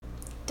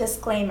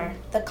Disclaimer: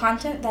 the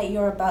content that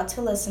you're about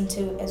to listen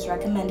to is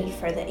recommended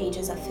for the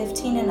ages of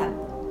 15 and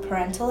up.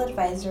 Parental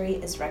advisory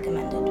is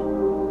recommended.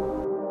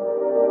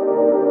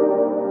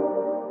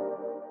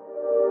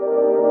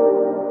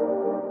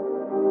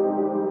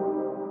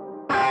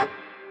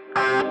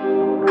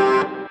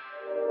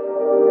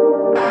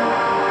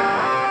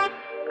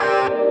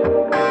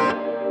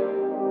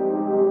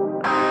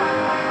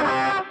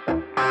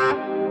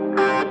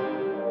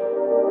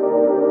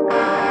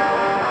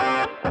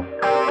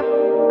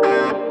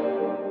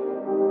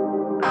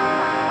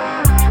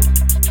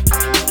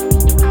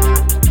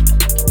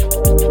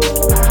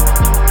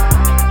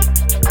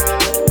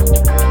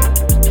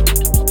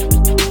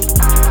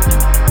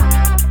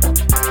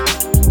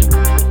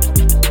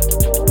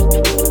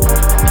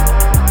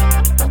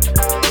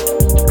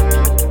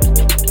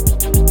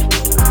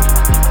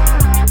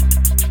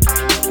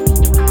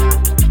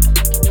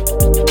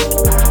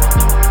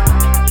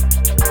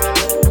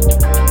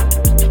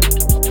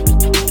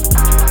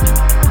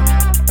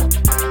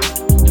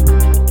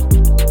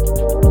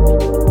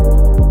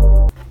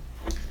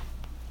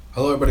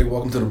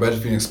 Welcome to the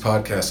Red Phoenix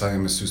Podcast. I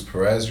am Jesus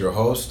Perez, your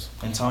host.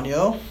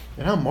 Antonio.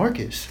 And I'm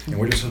Marcus. And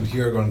we're just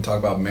here going to talk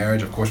about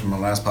marriage. Of course, from our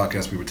last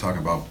podcast, we were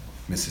talking about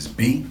Mrs.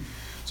 B.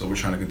 So we're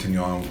trying to continue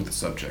on with the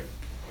subject.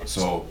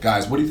 So,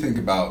 guys, what do you think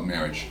about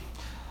marriage?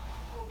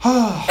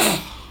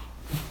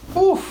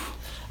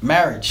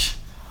 Marriage,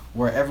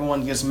 where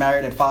everyone gets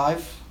married at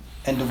 5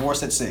 and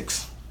divorced at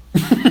 6.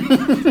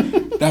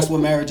 That's what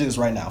marriage is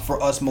right now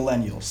for us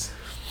millennials.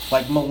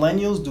 Like,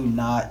 millennials do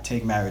not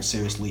take marriage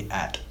seriously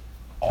at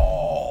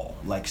all.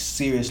 Like,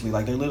 seriously,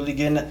 like they're literally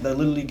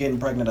getting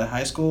pregnant at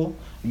high school,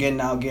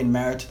 getting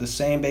married to the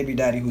same baby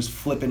daddy who's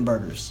flipping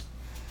burgers.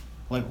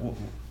 Like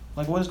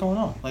what is going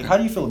on? Like, how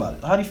do you feel about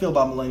it? How do you feel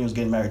about millennials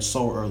getting married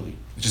so early?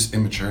 It's just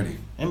immaturity.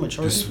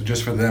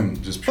 Just for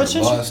them, just pure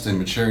lust,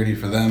 immaturity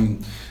for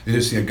them. They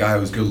just see a guy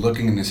who's good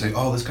looking and they say,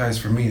 "Oh, this guy's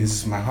for me. This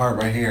is my heart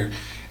right here,"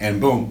 and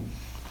boom.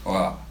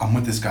 I'm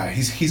with this guy.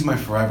 He's my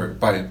forever.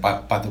 By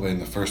the way, in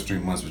the first 3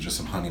 months was just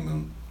some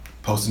honeymoon.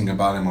 Posting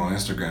about him on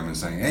Instagram and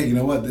saying, "Hey, you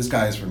know what? This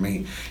guy is for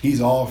me.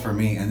 He's all for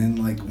me." And then,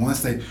 like,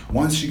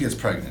 once she gets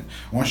pregnant,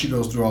 once she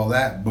goes through all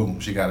that, boom,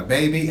 she got a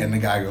baby, and the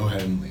guy go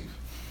ahead and leave.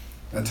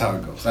 That's how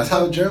it goes. That's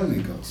how it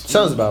generally goes.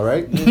 Sounds about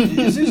right.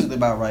 It's usually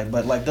about right,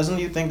 but like, doesn't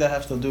you think that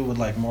has to do with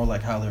like more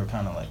like how they were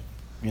kind of like,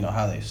 you know,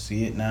 how they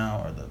see it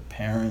now, or the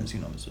parents, you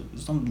know,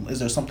 is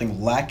there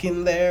something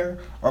lacking there?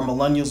 Are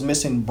millennials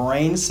missing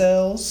brain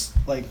cells?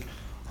 Like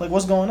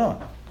what's going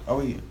on? Are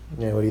we?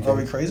 Yeah, what do you think?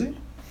 Are we crazy?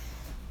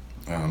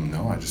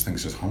 No, I just think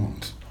it's just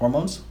hormones.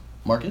 Hormones?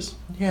 Marcus?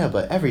 Yeah,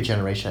 but every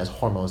generation has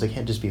hormones. They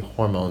can't just be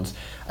hormones.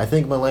 I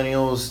think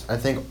millennials,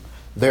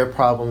 their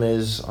problem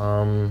is,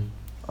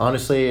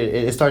 honestly,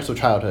 it starts with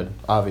childhood,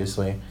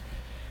 obviously.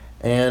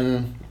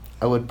 And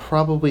I would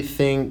probably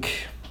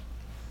think,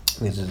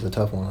 this is a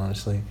tough one,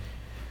 honestly.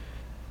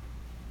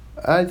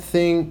 I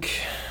think,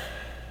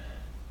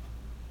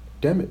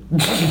 damn it.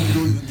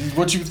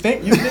 What you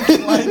think? You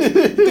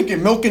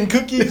thinking milk and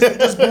cookies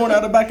just born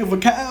out the back of a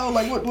cow?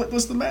 Like,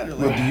 what's the matter?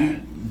 Like, well,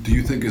 do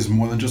you think it's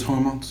more than just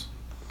hormones?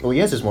 Well,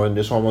 yes, it's more than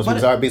just hormones,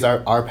 because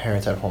our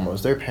parents had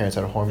hormones. Their parents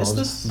had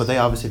hormones, but they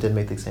obviously didn't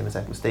make the same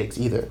exact mistakes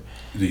either.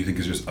 Do you think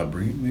it's just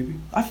upbringing, maybe?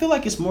 I feel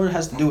like it's more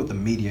has to do with the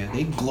media.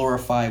 They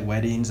glorify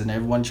weddings, and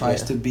everyone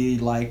tries to be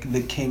like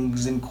the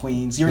kings and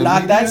queens. You're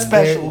not that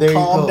special.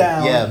 Calm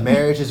down. Yeah,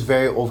 marriage is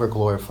very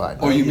over-glorified.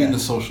 Oh, you mean the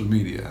social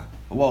media?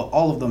 Well,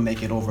 all of them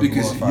make it over.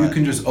 Because you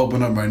can just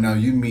open up right now.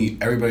 You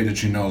meet everybody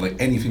that you know, like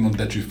any female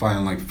that you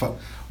find, like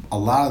a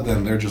lot of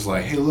them. They're just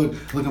like, "Hey, look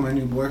at my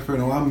new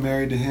boyfriend. Oh, I'm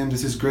married to him.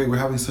 This is great. We're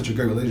having such a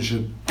great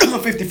relationship."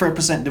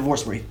 54%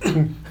 divorce rate.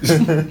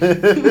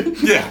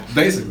 Yeah,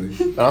 basically.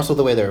 And also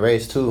the way they're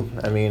raised too.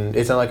 I mean,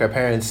 it's not like our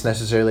parents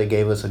necessarily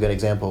gave us a good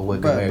example of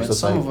what good marriage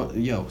looks like.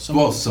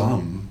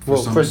 Some.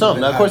 For some.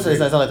 Now, of course,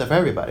 it's not like that for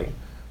everybody.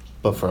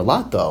 But for a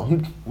lot, though,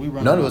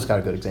 none of us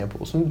got good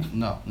examples.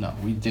 No,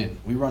 we didn't.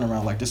 We run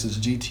around like this is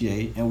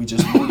GTA, and we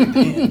just load it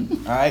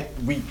in. All right,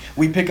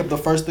 we pick up the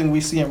first thing we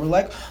see, and we're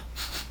like,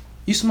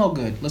 "You smell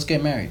good. Let's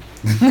get married."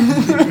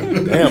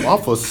 Damn,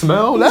 awful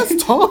smell.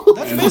 That's tall.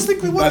 That's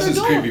basically what they're doing. That's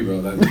just creepy, bro.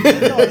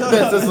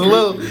 That's just a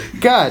little.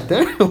 God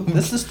damn.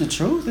 This is the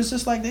truth. It's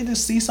just like they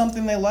just see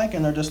something they like,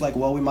 and they're just like,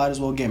 "Well, we might as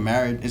well get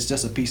married. It's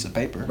just a piece of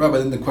paper." Right, but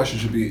then the question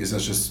should be: is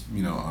that just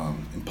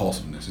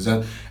impulsiveness?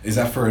 Is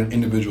that for an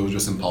individual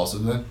just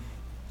impulsive then?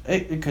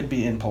 It could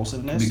be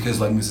impulsiveness. Because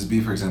like Mrs. B,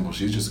 for example,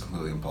 she's just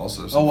completely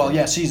impulsive. Oh, well,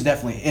 yeah, she's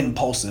definitely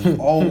impulsive.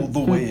 All the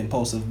way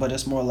impulsive. But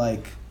it's more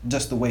like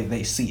just the way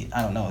they see it.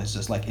 I don't know. It's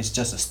just like, it's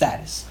just a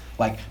status.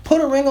 Like, put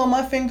a ring on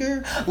my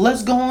finger.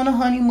 Let's go on a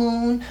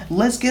honeymoon.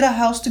 Let's get a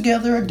house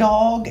together, a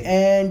dog.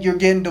 And you're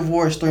getting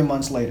divorced 3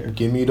 months later.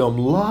 Give me them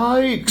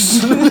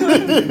likes.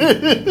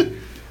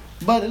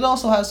 But it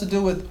also has to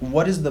do with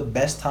what is the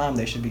best time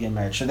they should be getting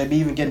married. Should they be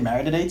even getting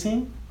married at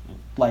 18?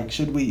 Like,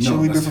 should we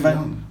be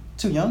preventing?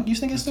 Too young? You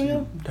think it's too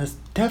young? That's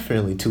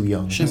definitely too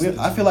young.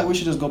 I feel like we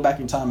should just go back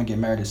in time and get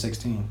married at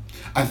 16.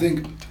 I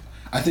think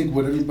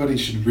what everybody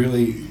should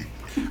really...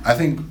 I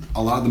think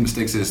a lot of the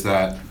mistakes is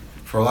that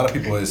for a lot of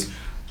people is,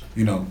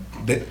 you know,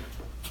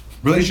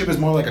 relationship is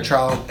more like a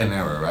trial and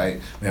error, right?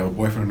 They have a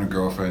boyfriend and a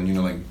girlfriend, you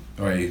know, like,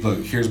 all right,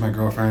 look, here's my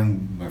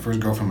girlfriend, my first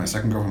girlfriend, my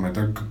second girlfriend, my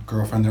third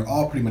girlfriend. They're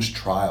all pretty much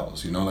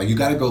trials, you know? Like, you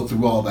got to go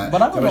through all that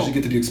But I don't to know. actually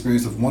get to the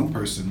experience of one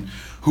person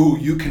who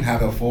you can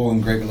have a full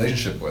and great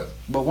relationship with.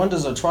 But when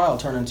does a trial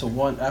turn into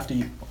one after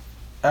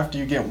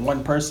you get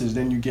one person,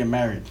 then you get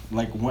married?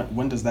 Like,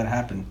 when does that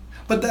happen?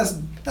 But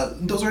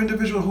those are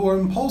individuals who are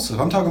impulsive.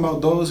 I'm talking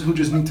about those who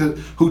just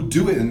who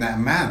do it in that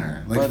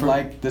manner. But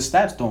the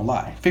stats don't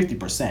lie.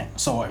 50%.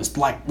 So it's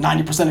like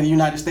 90% of the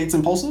United States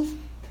impulsive?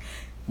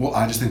 Well,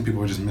 I just think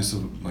people are just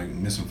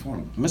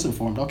misinformed.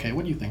 Misinformed. Okay,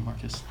 what do you think,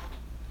 Marcus?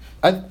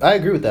 I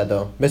agree with that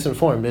though.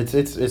 Misinformed.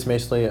 It's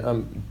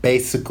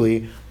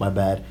basically my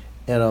bad.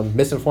 And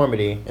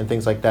misinformity and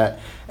things like that.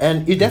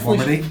 And you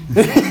definitely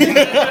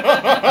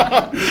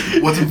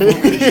What's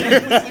informity?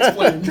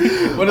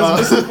 What is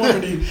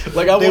misinformity?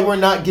 Like they were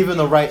not given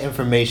the right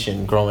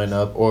information growing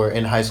up or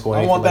in high school. Or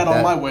I want that like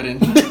on my wedding.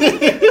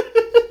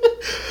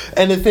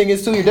 And the thing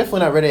is too, you're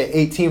definitely not ready at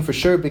 18 for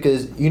sure,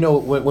 because you know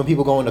when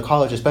people go into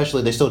college,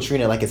 especially, they're still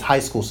treating it like it's high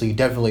school, so you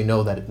definitely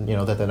know that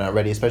that they're not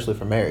ready, especially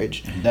for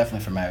marriage.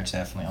 Definitely for marriage,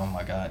 definitely. Oh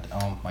my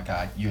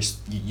god, you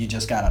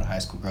just got out of high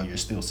school, girl. You're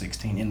still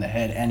 16 in the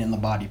head and in the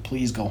body.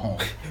 Please go home.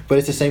 But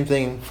it's the same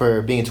thing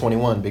for being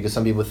 21, because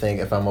some people think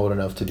if I'm old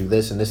enough to do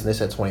this and this and this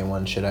at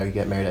 21, should I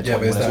get married at 21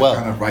 but it's as that well?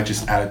 kind of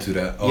righteous attitude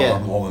that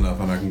I'm old enough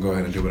and I can go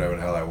ahead and do whatever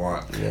the hell I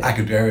want. Yeah. I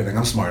can do everything.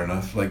 I'm smart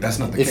enough. Like, that's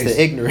not the case. It's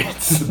the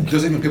ignorance.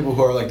 There's even people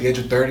who are like the age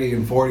of 30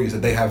 and 40s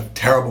that they have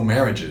terrible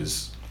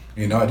marriages.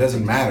 You know, it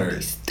doesn't matter.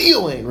 They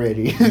still ain't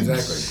ready.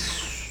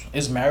 Exactly.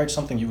 Is marriage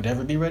something you would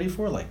ever be ready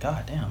for? Like,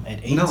 goddamn, at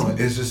 18? No,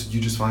 it's just, you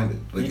just find it.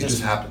 Like, it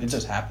just happens. It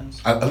just happens.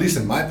 At least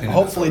in my opinion.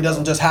 Hopefully it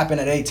doesn't just happen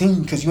at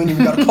 18, because you ain't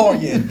even got a car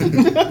yet.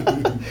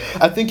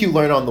 I think you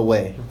learn on the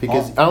way,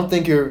 because I don't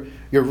think you're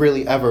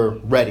really ever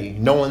ready.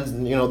 No one's,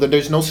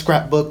 there's no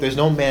scrapbook, there's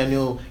no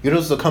manual. You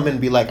don't just come in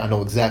and be like, I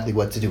know exactly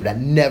what to do. That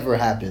never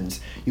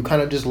happens. You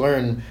kind of just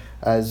learn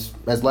as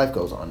life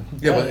goes on.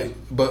 Yeah,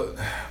 but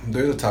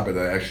there's a topic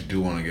that I actually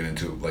do want to get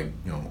into, like,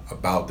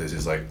 about this,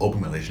 is like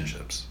open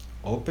relationships.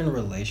 Open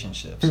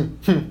relationships.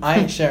 I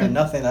ain't sharing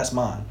nothing that's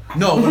mine.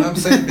 No, what I'm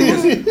saying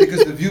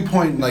because the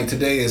viewpoint like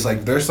today is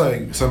like there's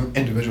like some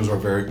individuals who are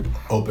very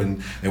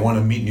open. They want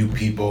to meet new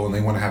people and they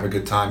want to have a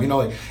good time.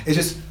 Like it's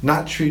just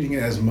not treating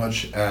it as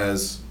much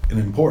as an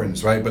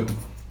importance, right? But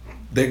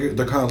they're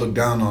kind of looked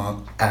down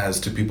on as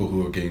to people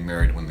who are getting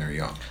married when they're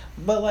young.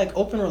 But like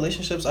open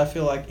relationships, I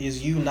feel like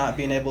is you not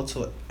being able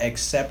to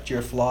accept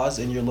your flaws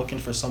and you're looking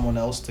for someone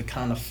else to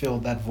kind of fill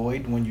that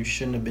void when you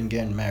shouldn't have been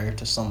getting married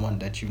to someone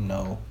that you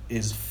know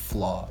is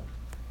flawed.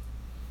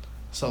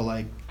 So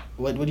like,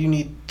 what do you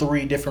need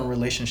 3 different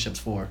relationships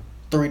for?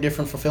 3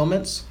 different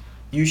fulfillments?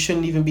 You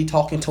shouldn't even be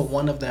talking to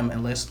one of them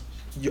unless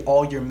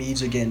all your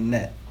needs are getting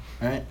met,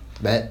 right?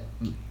 Met?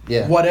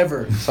 Yeah.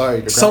 Whatever.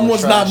 Sorry,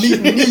 someone's not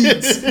meeting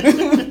needs.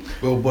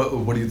 Well,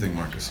 what do you think,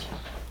 Marcus?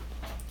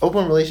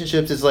 Open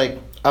relationships is like,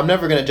 I'm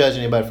never going to judge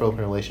anybody for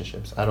open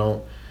relationships. I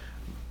don't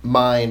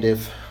mind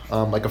if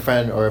like a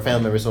friend or a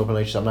family member is in an open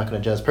relationship. I'm not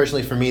going to judge.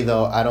 Personally, for me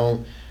though, I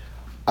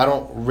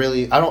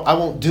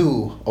won't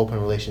do open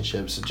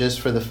relationships just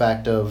for the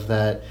fact of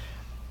that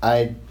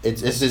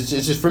it's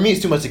just, for me,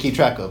 it's too much to keep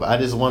track of. I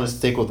just want to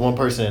stick with one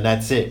person and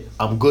that's it.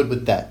 I'm good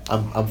with that.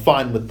 I'm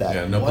fine with that.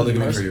 Yeah, no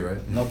polygamy for you,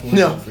 right? No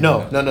polygamy for you.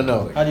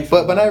 No. How do you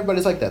feel But not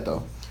everybody's like that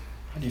though.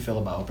 How do you feel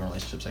about open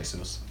relationships,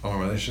 Jesus?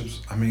 Open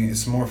relationships? I mean,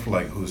 it's more for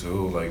like who's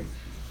who. Like,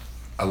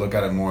 I look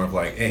at it more of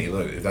like, hey,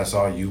 look, if that's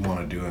all you want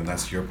to do and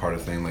that's your part of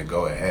the thing, like,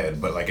 go ahead.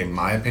 But like in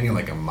my opinion,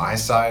 like on my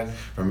side,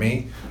 for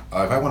me, if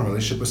I want a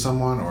relationship with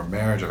someone or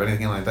marriage or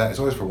anything like that, it's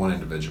always for one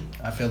individual.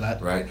 I feel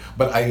that. Right?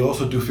 But I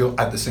also do feel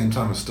at the same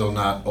time I'm still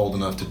not old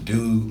enough to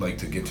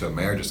to get to a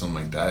marriage or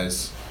something like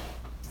that.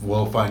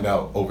 We'll find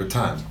out over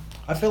time.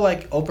 I feel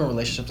like open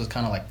relationships is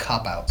kind of like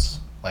cop-outs.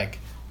 Like,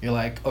 you're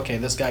like, okay,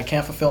 this guy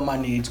can't fulfill my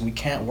needs. We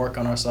can't work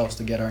on ourselves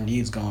to get our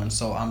needs going.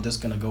 So I'm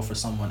just going to go for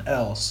someone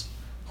else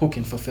who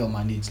can fulfill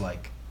my needs.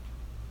 Like,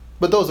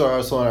 But those are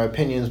also our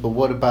opinions. But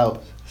what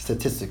about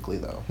statistically,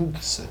 though?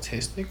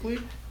 statistically?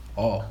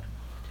 Oh.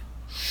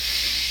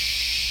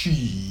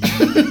 Jesus,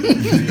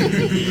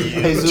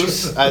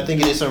 I think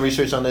you did some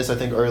research on this, I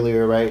think,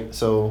 earlier, right?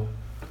 So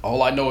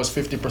All I know is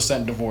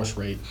 50% divorce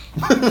rate.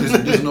 There's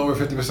an over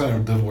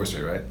 50% divorce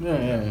rate, right?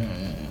 Yeah.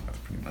 That's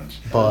pretty much.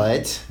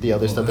 But the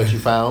other stuff that you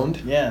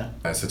found. Yeah.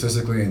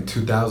 Statistically, in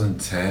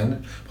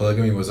 2010,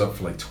 polygamy was up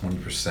for like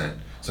 20%.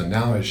 So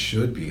now it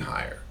should be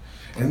higher.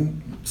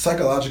 And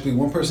psychologically,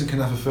 one person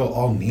cannot fulfill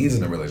all needs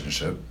in a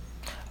relationship.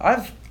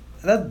 That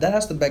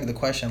has to beg the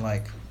question,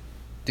 like,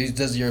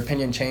 does your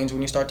opinion change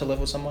when you start to live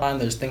with someone?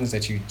 There's things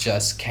that you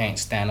just can't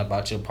stand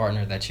about your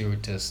partner that you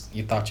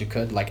thought you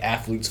could, like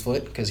athlete's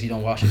foot, because he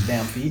don't wash his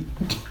damn feet.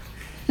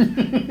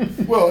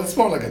 Well, it's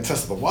more like a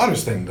test of the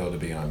waters thing, though, to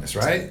be honest,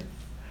 right?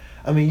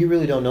 I mean, you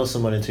really don't know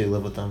someone until you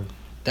live with them.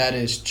 That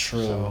is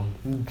true.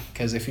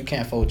 Because if you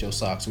can't fold your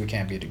socks, we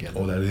can't be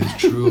together. Oh, that is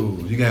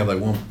true. You can have like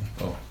one.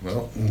 Oh,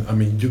 well, I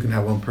mean, you can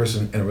have one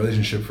person in a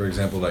relationship, for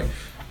example, like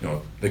you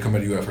know, they come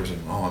at you at first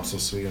and, oh, I'm so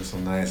sweet, I'm so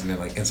nice, and then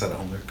like inside the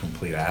home they're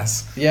complete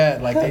ass. Yeah,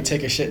 like they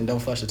take a shit and don't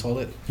flush the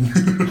toilet.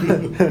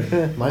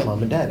 My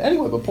mom and dad.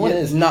 Anyway, but point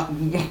is not.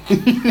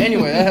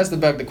 Anyway, that has to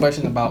beg the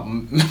question about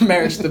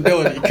marriage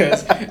stability.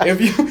 Because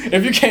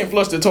if you can't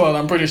flush the toilet,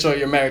 I'm pretty sure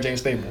your marriage ain't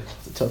stable.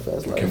 it's a tough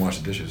ass Or life. can't wash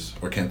the dishes,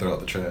 or can't throw out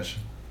the trash.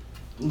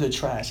 The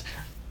trash.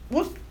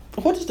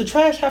 What does the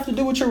trash have to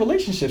do with your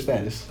relationship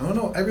status? I don't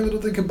know. Every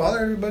little thing can bother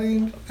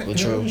everybody. Well,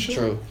 true.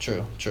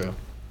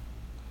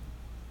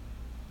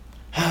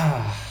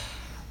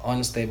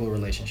 Unstable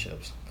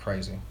relationships.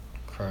 Crazy.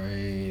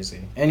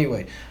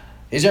 Anyway,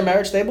 is your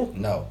marriage stable?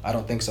 No, I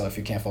don't think so. If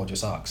you can't fold your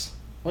socks,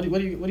 what do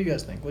you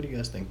guys think?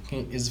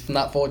 Is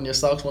not folding your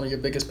socks one of your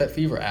biggest pet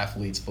peeve or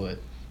athlete's foot?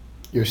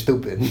 You're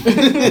stupid.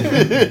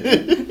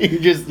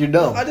 You're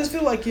dumb. I just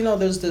feel like,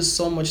 there's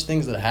so much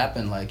things that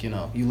happen. Like,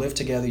 you live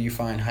together, you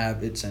find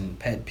habits and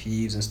pet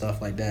peeves and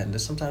stuff like that, and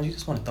just sometimes you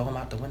just want to throw them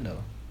out the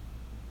window.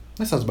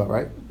 That sounds about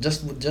right.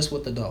 Just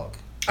with the dog.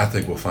 I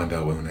think we'll find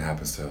out when it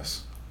happens to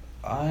us.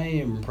 I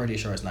am pretty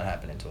sure it's not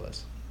happening to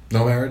us.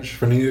 No marriage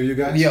for neither of you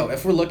guys? Yo,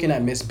 if we're looking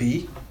at Miss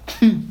B,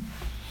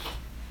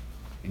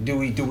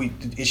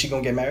 is she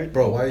gonna get married?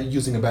 Bro, why are you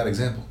using a bad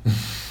example?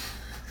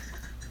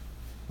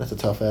 That's a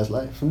tough ass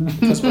life.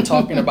 Because we're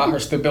talking about her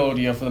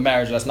stability of the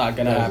marriage that's not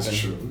gonna happen. That's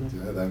true.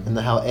 Yeah, And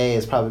how A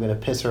is probably gonna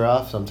piss her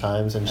off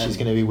sometimes, and she's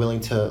gonna be willing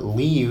to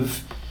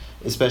leave.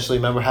 Especially,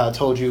 remember how I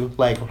told you,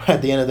 like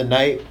at the end of the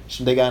night,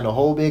 they got in a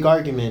whole big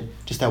argument.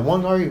 Just that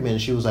one argument,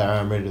 and she was like, "All right,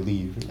 I'm ready to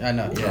leave." I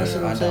know. You Yeah,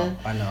 know what I'm saying?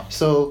 I know.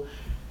 So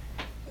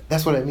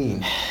that's what I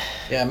mean.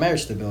 Yeah,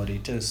 marriage stability.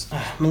 Just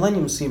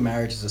millennials see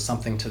marriage as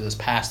something to just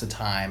pass the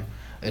time.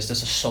 It's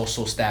just a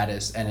social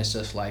status, and it's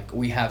just like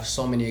we have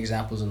so many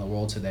examples in the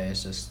world today.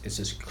 It's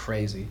just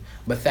crazy.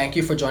 But thank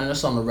you for joining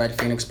us on the Red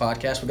Phoenix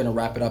podcast. We're gonna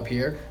wrap it up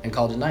here and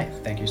call it a night.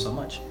 Thank you so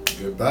much.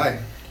 Goodbye.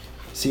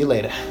 See you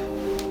later.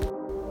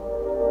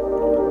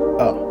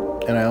 Oh,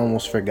 and I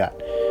almost forgot.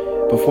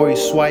 Before you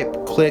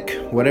swipe, click,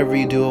 whatever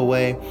you do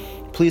away,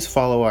 please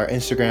follow our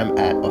Instagram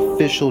at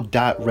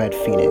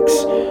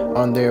official.redphoenix.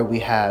 On there we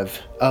have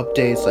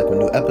updates like when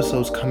new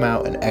episodes come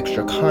out and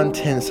extra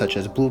content such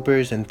as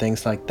bloopers and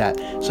things like that.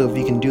 So if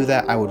you can do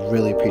that, I would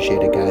really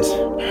appreciate it, guys.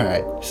 All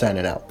right,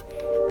 signing out.